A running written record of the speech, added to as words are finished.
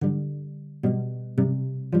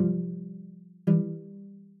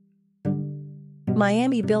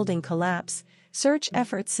Miami building collapse, search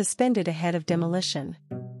efforts suspended ahead of demolition.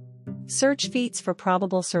 Search feats for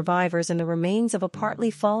probable survivors in the remains of a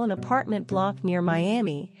partly fallen apartment block near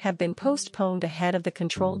Miami have been postponed ahead of the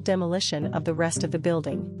controlled demolition of the rest of the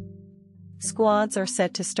building. Squads are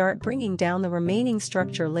set to start bringing down the remaining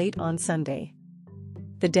structure late on Sunday.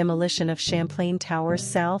 The demolition of Champlain Towers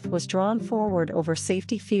South was drawn forward over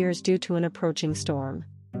safety fears due to an approaching storm.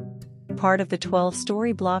 Part of the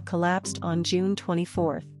 12-story block collapsed on June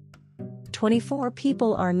 24. 24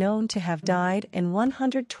 people are known to have died and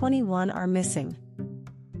 121 are missing.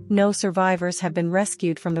 No survivors have been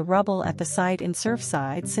rescued from the rubble at the site in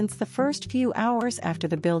Surfside since the first few hours after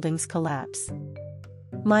the building's collapse.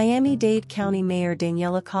 Miami-Dade County Mayor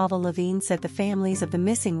Daniela Cava-Levine said the families of the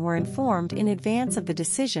missing were informed in advance of the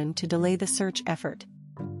decision to delay the search effort.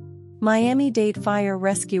 Miami-Dade Fire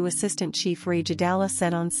Rescue Assistant Chief Ray Jadala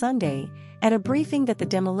said on Sunday, at a briefing, that the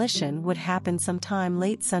demolition would happen sometime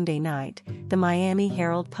late Sunday night, the Miami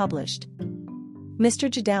Herald published. Mr.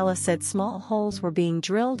 Jadala said small holes were being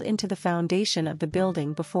drilled into the foundation of the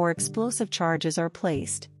building before explosive charges are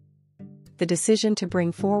placed. The decision to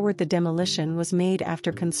bring forward the demolition was made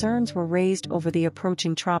after concerns were raised over the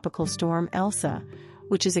approaching tropical storm Elsa,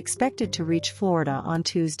 which is expected to reach Florida on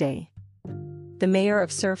Tuesday. The mayor of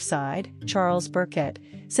Surfside, Charles Burkett,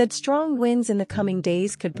 said strong winds in the coming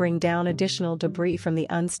days could bring down additional debris from the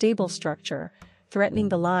unstable structure, threatening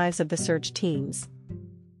the lives of the search teams.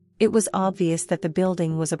 It was obvious that the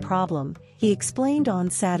building was a problem, he explained on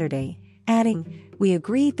Saturday, adding, "We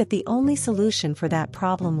agreed that the only solution for that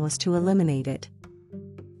problem was to eliminate it."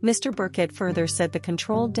 Mr. Burkett further said the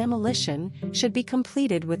controlled demolition should be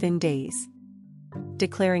completed within days.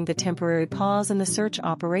 Declaring the temporary pause in the search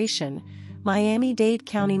operation, Miami-Dade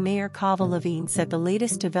County Mayor Cava-Levine said the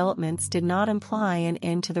latest developments did not imply an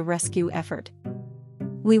end to the rescue effort.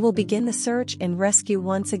 "We will begin the search and rescue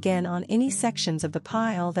once again on any sections of the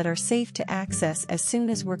pile that are safe to access as soon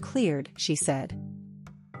as we're cleared," she said.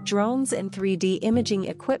 Drones and 3D imaging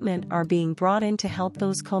equipment are being brought in to help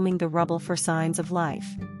those combing the rubble for signs of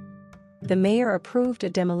life. The mayor approved a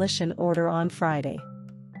demolition order on Friday.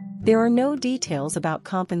 There are no details about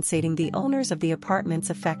compensating the owners of the apartments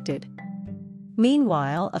affected.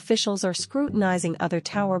 Meanwhile, officials are scrutinizing other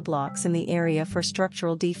tower blocks in the area for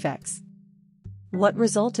structural defects. What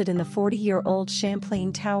resulted in the 40-year-old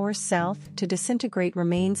Champlain Towers South to disintegrate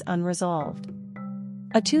remains unresolved.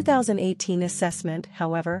 A 2018 assessment,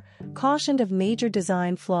 however, cautioned of major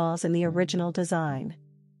design flaws in the original design.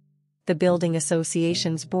 The Building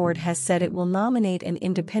Association's board has said it will nominate an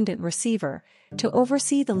independent receiver to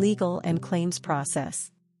oversee the legal and claims process.